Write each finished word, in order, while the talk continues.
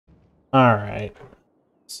Alright,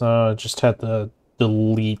 so I just had to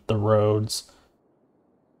delete the roads.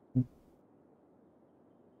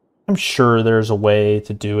 I'm sure there's a way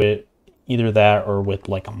to do it, either that or with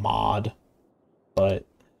like a mod, but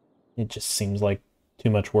it just seems like too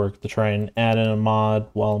much work to try and add in a mod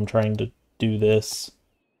while I'm trying to do this.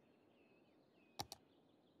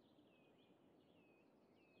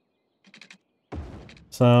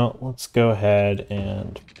 So let's go ahead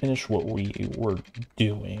and finish what we were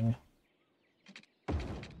doing.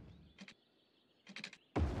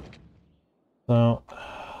 So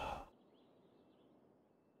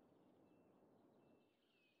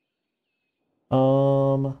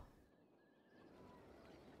um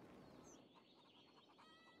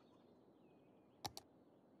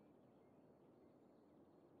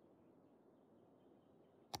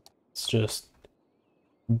let's just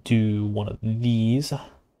do one of these.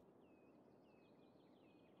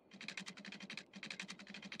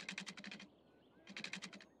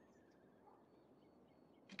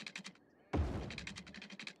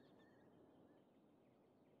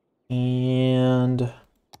 And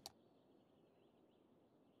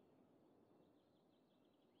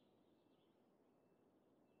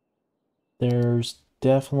there's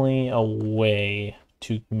definitely a way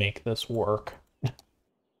to make this work.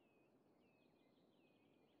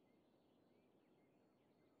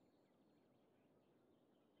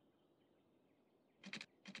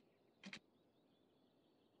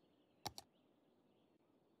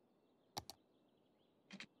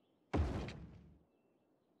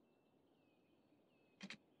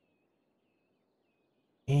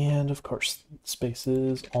 And of course, space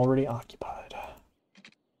is already occupied.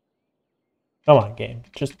 Come on, game.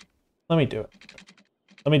 Just let me do it.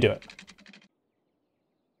 Let me do it.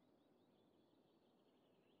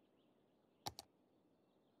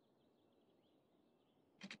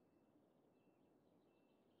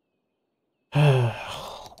 God,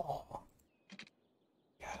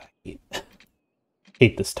 I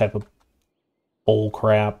hate this type of bull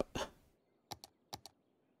crap.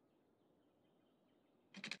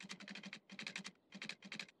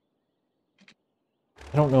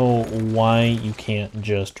 I don't know why you can't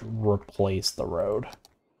just replace the road.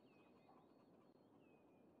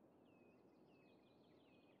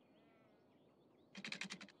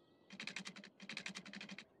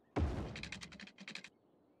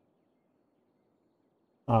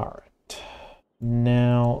 Alright.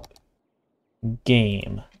 Now,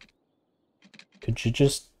 game. Could you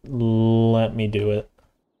just let me do it?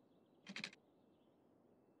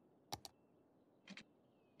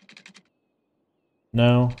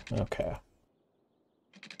 No? Okay.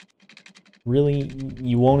 Really?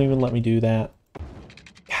 You won't even let me do that?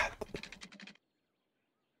 God.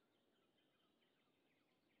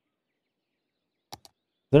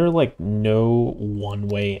 There like no one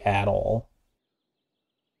way at all.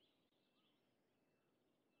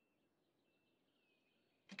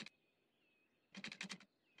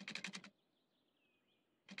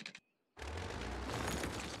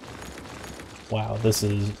 Wow, this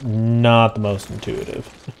is not the most intuitive.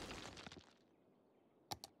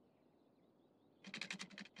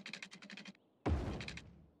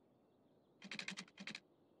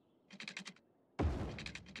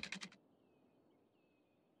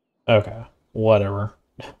 Okay, whatever.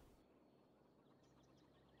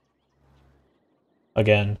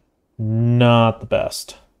 Again, not the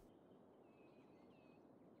best.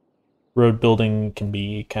 Road building can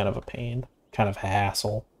be kind of a pain, kind of a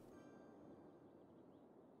hassle.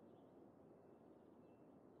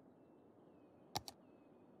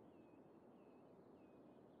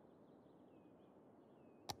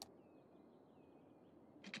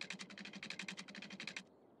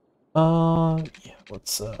 Yeah,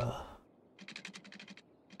 let's,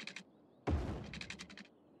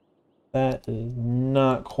 that is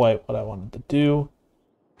not quite what I wanted to do.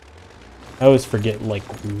 I always forget, like,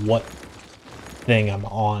 what thing I'm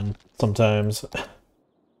on sometimes.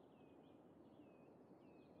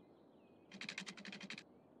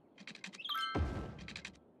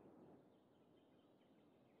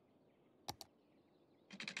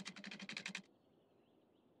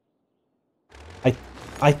 I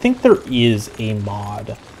I think there is a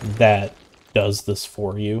mod that does this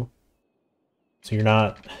for you. So you're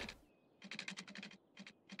not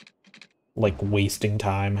like wasting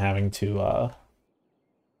time having to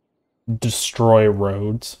destroy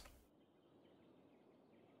roads.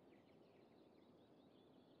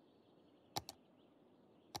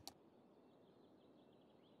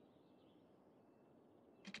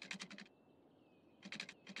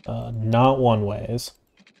 Not one ways.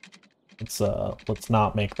 Let's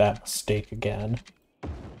not make that mistake again.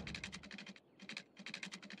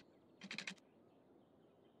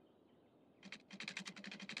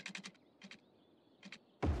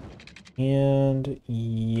 And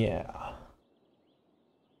yeah.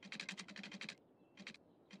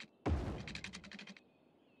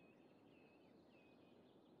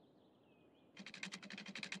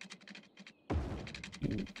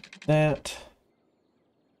 Do that.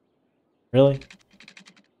 Really?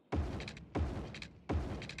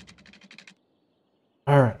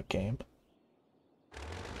 Alright, game.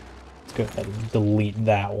 Let's go ahead and delete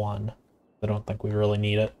that one. I don't think we really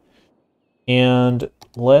need it. And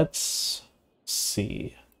let's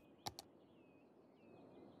see.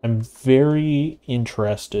 I'm very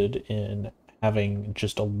interested in having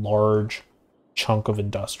just a large chunk of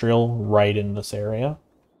industrial right in this area.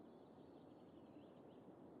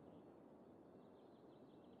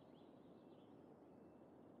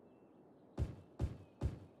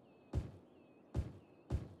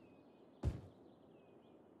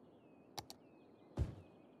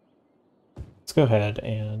 Let's go ahead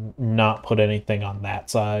and not put anything on that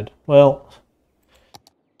side. Well,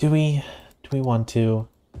 do we want to?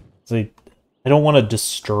 I don't want to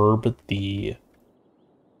disturb the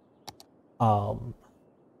um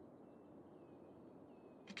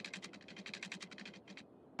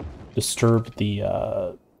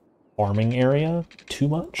farming area too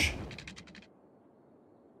much.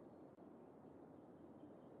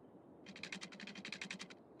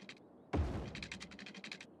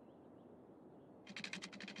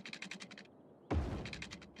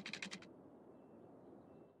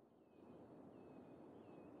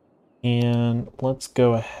 And let's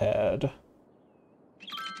go ahead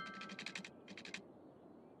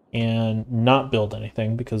and not build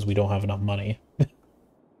anything because we don't have enough money. It's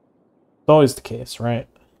always the case, right?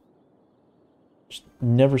 Just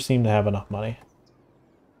never seem to have enough money.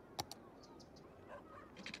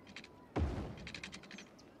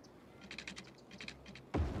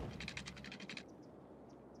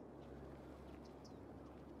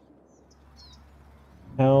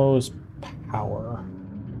 How's power?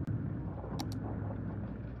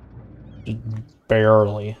 Just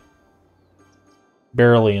barely.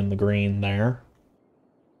 Barely in the green there.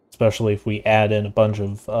 Especially if we add in a bunch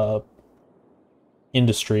of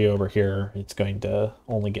industry over here, it's going to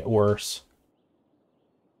only get worse.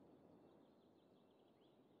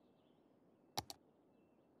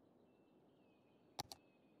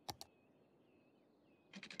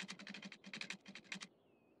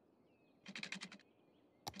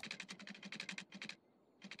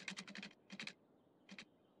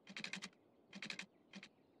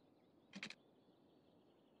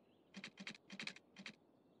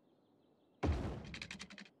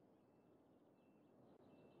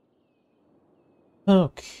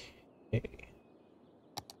 Okay.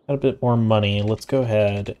 Got a bit more money. Let's go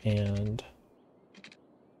ahead and...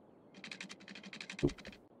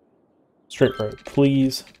 Straight road,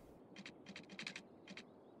 please.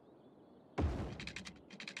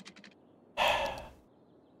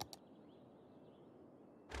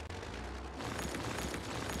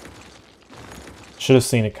 Should have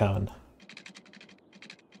seen it coming.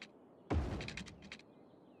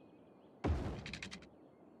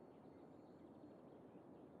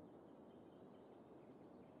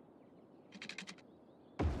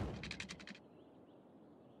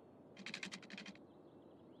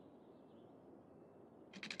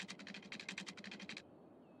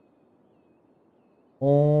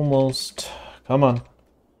 Almost. Come on.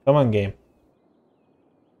 Come on, game.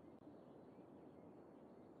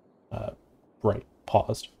 Right.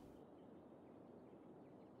 Paused.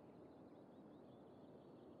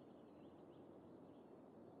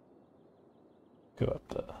 Go up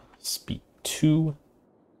to speed 2.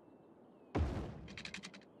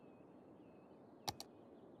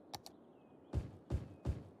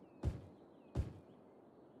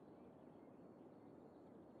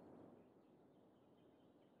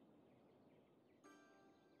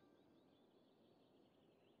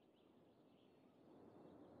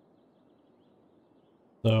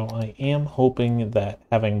 So I am hoping that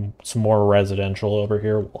having some more residential over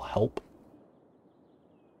here will help.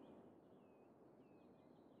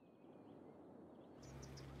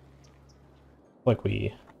 Like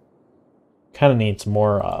we kind of need some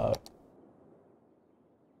more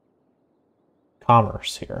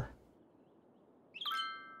commerce here.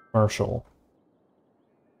 Commercial.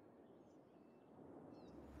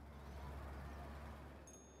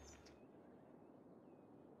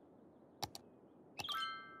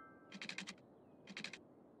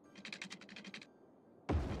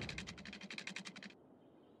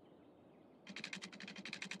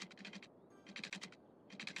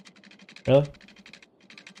 Really?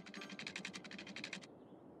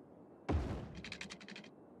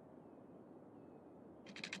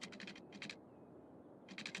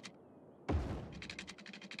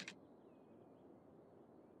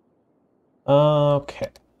 Okay.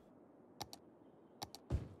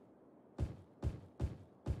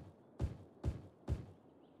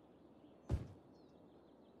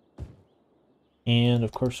 And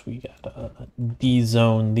of course we gotta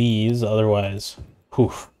de-zone these, otherwise,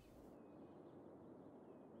 poof.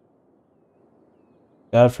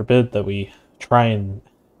 God forbid that we try and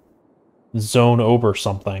zone over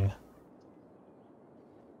something.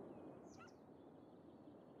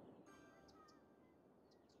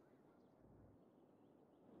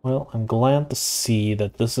 Well, I'm glad to see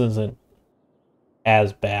that this isn't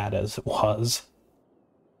as bad as it was.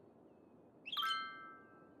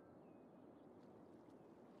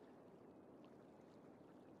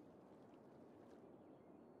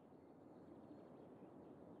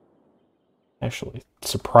 Actually,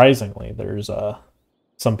 surprisingly, there's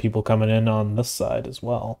some people coming in on this side as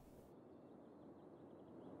well.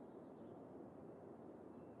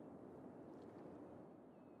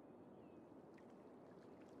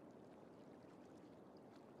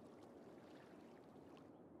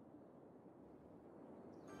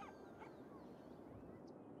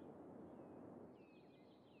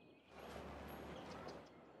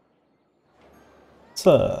 It's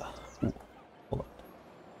ooh, hold on.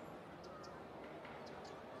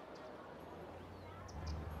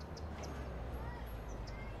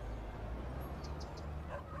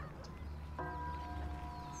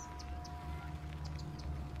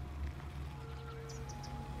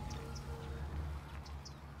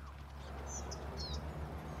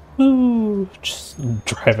 Ooh, just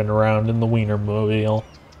driving around in the Wienermobile.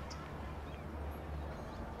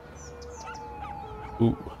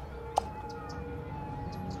 Ooh.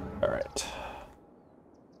 All right.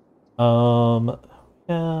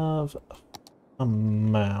 Have a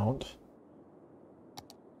mount.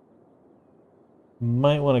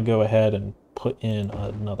 Might want to go ahead and put in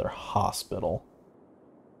another hospital.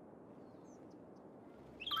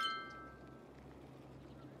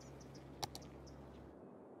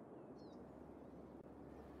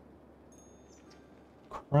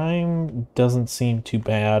 Crime doesn't seem too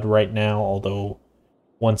bad right now, although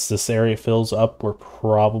once this area fills up, we're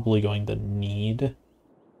probably going to need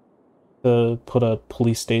to put a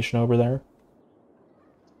police station over there.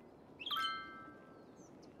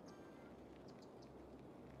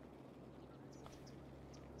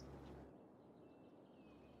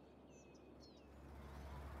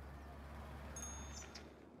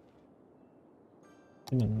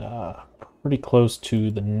 And pretty close to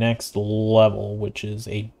the next level, which is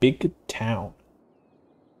a big town.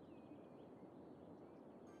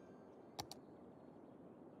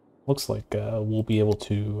 Looks like we'll be able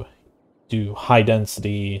to do um,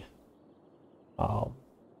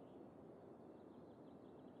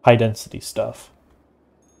 high density stuff.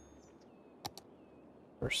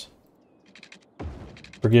 First.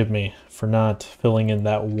 Forgive me for not filling in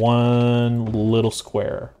that one little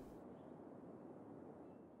square.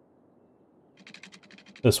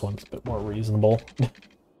 This one's a bit more reasonable.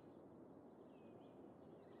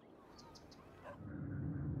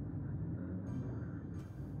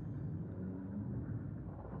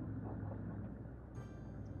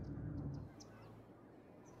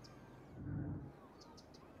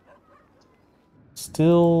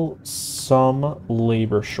 Still some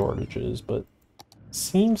labor shortages, but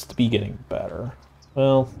seems to be getting better.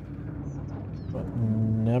 Well,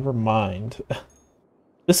 never mind.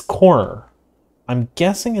 This corner, I'm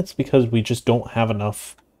guessing it's because we just don't have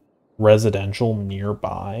enough residential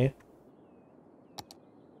nearby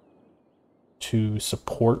to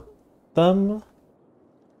support them.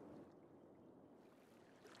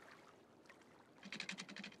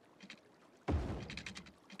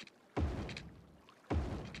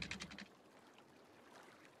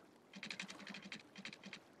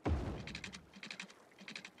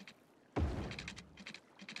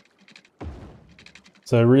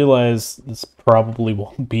 So I realize this probably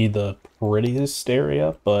won't be the prettiest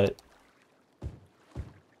area, but I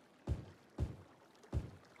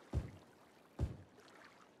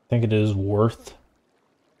think it is worth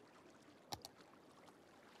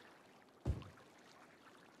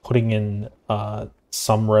putting in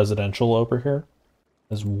some residential over here,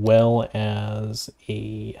 as well as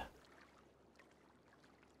a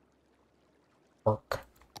park.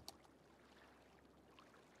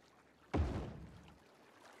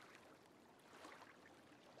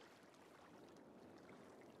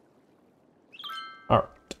 All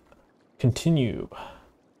right, continue.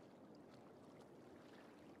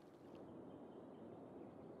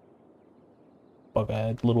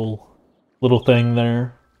 Bug-eyed little thing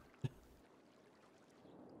there.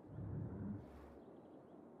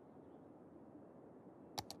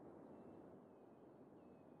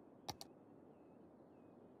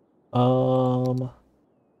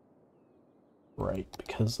 Right,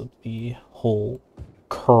 because of the whole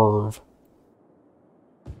curve.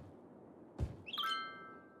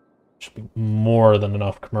 Should be more than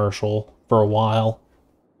enough commercial for a while.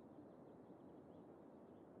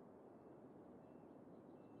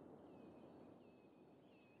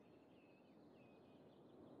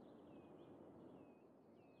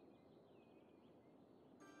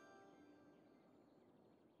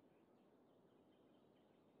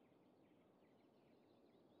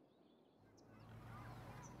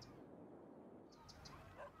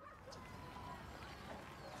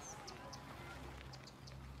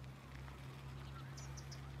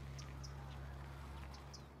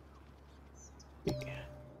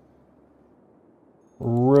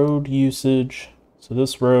 Road usage. So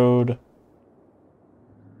this road,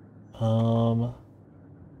 not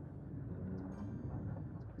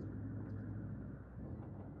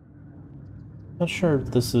sure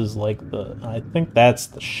if this is like I think that's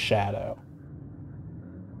the shadow.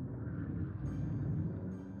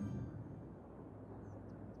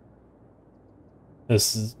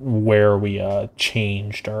 This is where we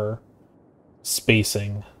changed our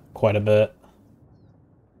spacing quite a bit.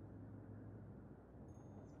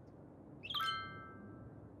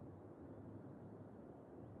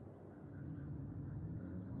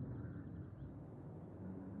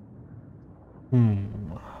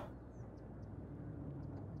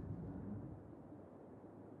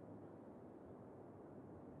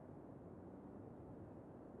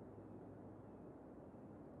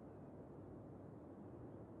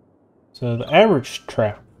 So the average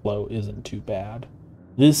traffic flow isn't too bad.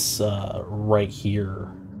 This right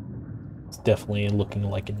here is definitely looking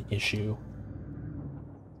like an issue.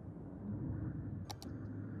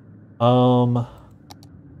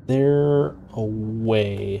 There a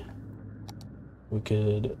way we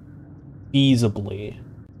could feasibly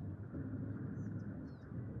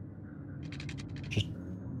just,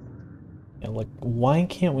 like, why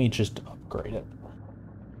can't we just upgrade it?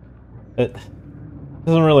 It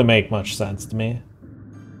doesn't really make much sense to me.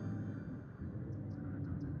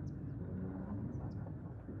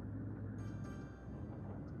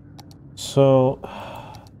 So,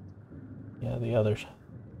 yeah, the other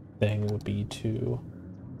thing would be to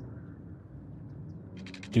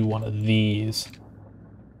do one of these.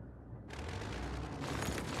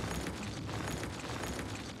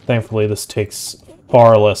 Thankfully, this takes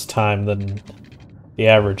far less time than the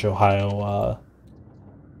average Ohio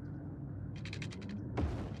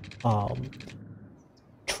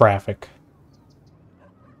traffic.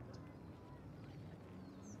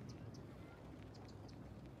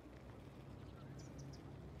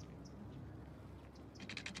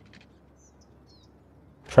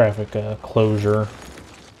 Traffic closure,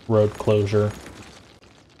 road closure.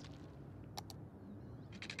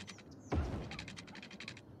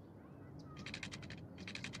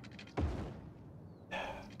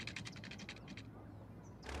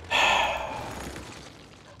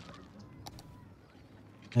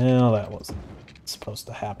 No, that wasn't supposed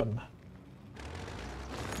to happen.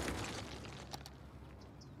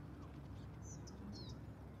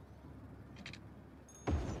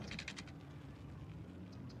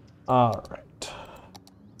 All right,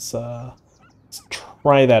 let's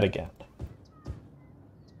try that again.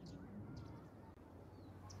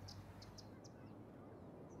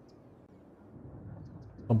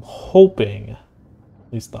 I'm hoping,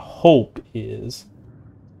 at least the hope is,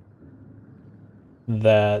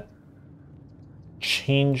 that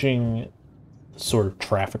changing the sort of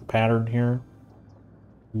traffic pattern here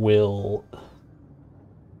will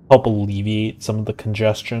help alleviate some of the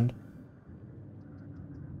congestion.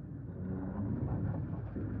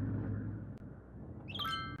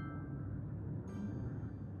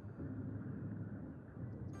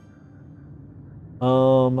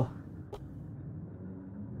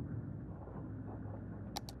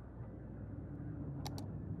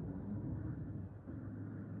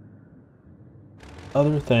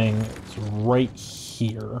 Other thing is right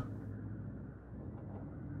here.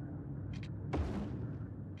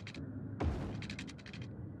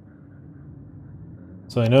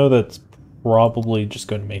 So I know that's probably just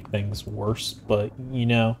going to make things worse, but, you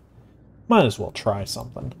know, might as well try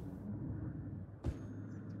something.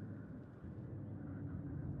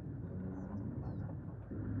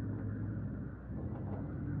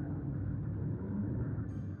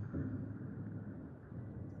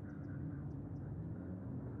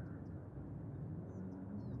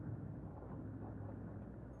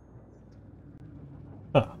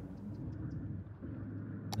 Huh.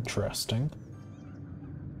 Interesting.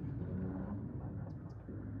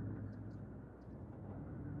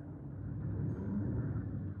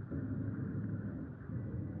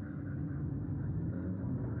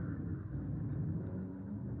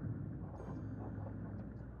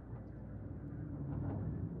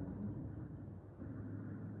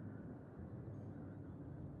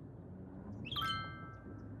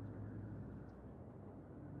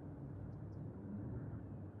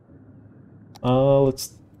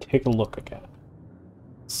 Let's take a look again.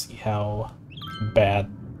 See how bad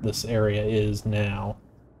this area is now.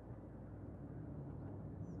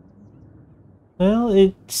 Well,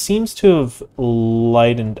 it seems to have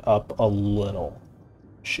lightened up a little,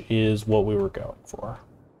 which is what we were going for.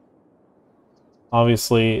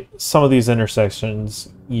 Obviously, some of these intersections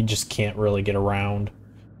you just can't really get around.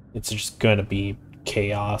 It's just going to be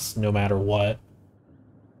chaos no matter what.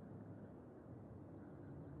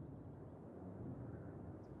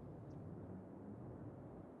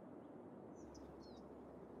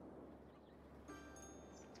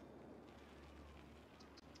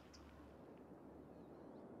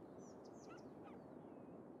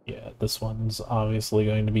 Yeah, this one's obviously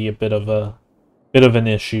going to be a bit of an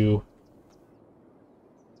issue.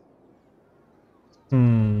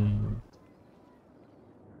 Hmm.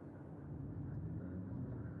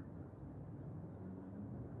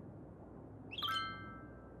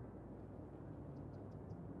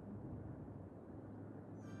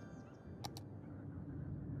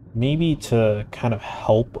 Maybe to kind of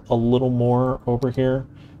help a little more over here.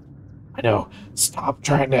 I know. Stop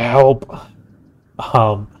trying to help.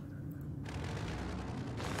 I'm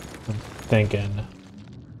thinking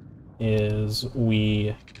is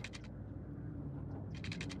we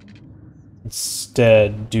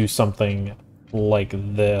instead do something like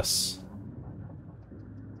this.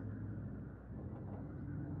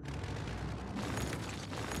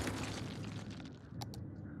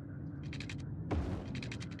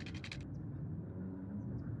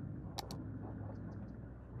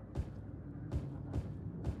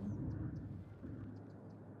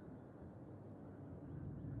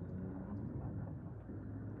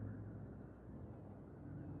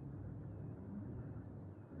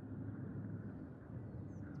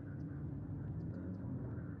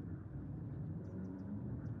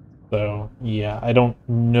 So, yeah, I don't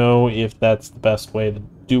know if that's the best way to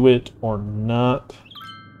do it or not,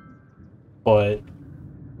 but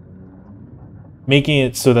making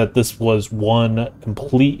it so that this was one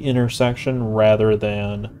complete intersection rather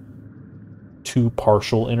than two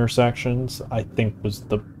partial intersections, I think was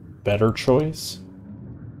the better choice.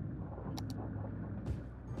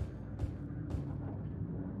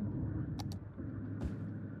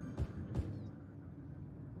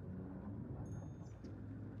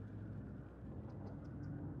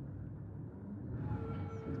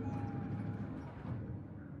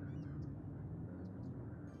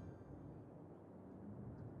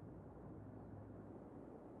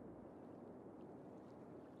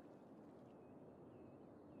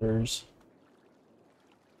 There's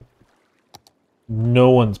no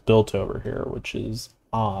one's built over here, which is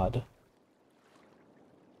odd.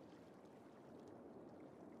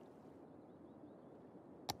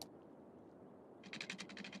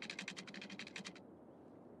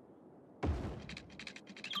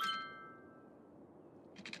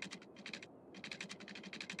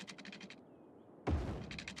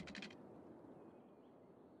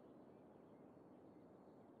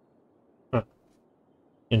 Huh.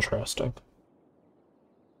 Interesting.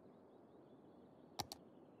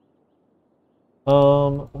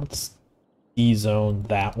 Let's D-zone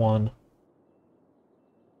that one.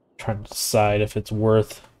 Trying to decide if it's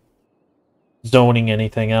worth zoning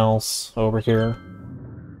anything else over here.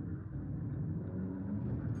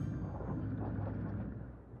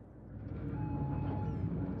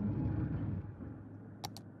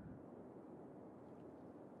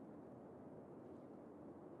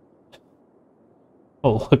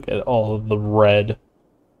 Oh, look at all of the red.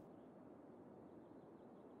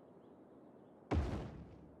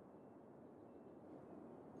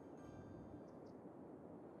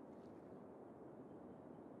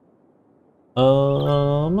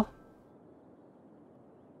 Um,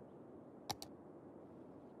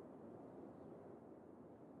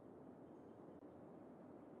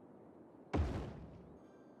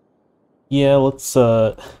 yeah, let's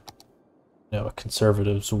no, a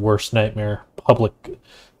conservative's worst nightmare.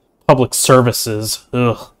 Public services.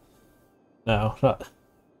 Ugh. No, not.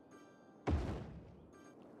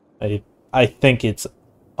 I think it's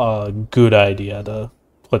a good idea to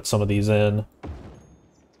put some of these in.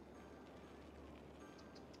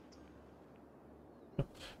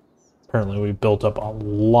 Apparently, we built up a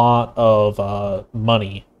lot of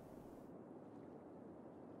money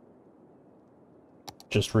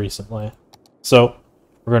just recently. So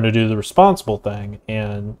we're going to do the responsible thing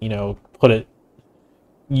and,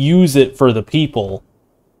 use it for the people.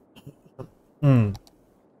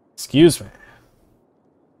 Excuse me.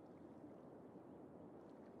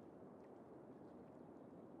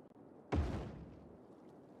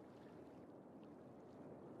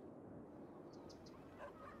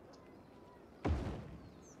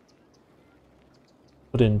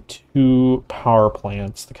 put in 2 power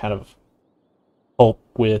plants to kind of help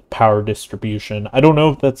with power distribution. I don't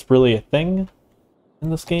know if that's really a thing in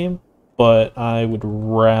this game, but I would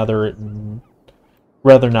rather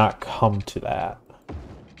not come to that,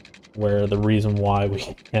 where the reason why we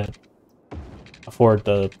can't afford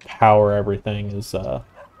to power everything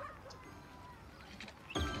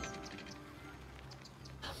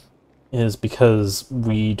is because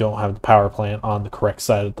we don't have the power plant on the correct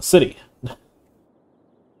side of the city.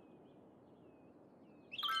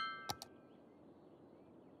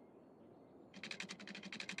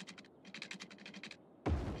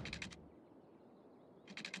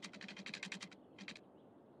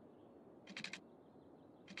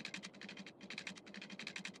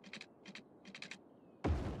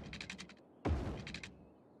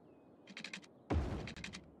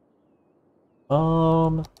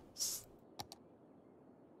 Um,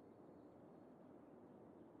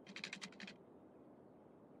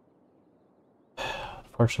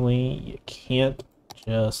 Unfortunately, you can't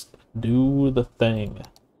just do the thing.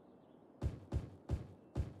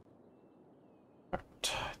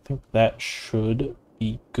 Alright, I think that should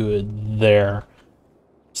be good there.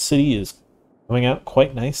 City is coming out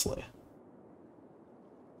quite nicely.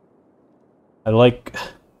 I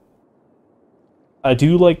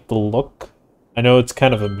do like the look. I know it's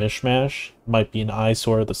kind of a mishmash. Might be an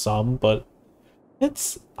eyesore to some, but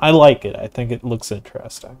I like it. I think it looks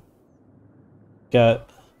interesting. Got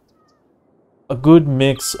a good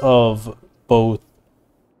mix of both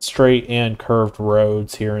straight and curved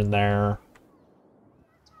roads here and there.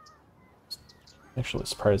 Actually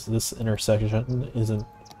surprised this intersection isn't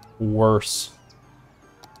worse.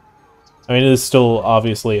 I mean, it is still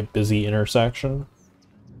obviously a busy intersection.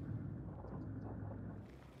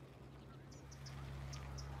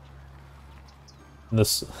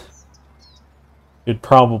 This would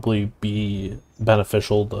probably be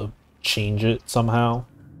beneficial to change it somehow.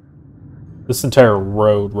 This entire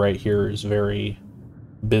road right here is very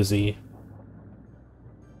busy.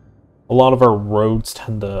 A lot of our roads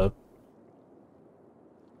tend to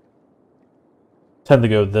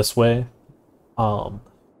go this way.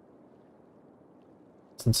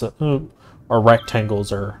 Since our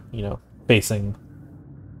rectangles are, facing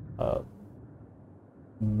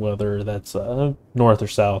whether that's north or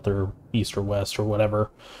south or east or west or whatever.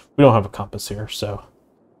 We don't have a compass here, so.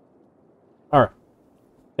 Alright.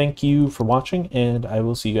 Thank you for watching, and I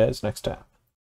will see you guys next time.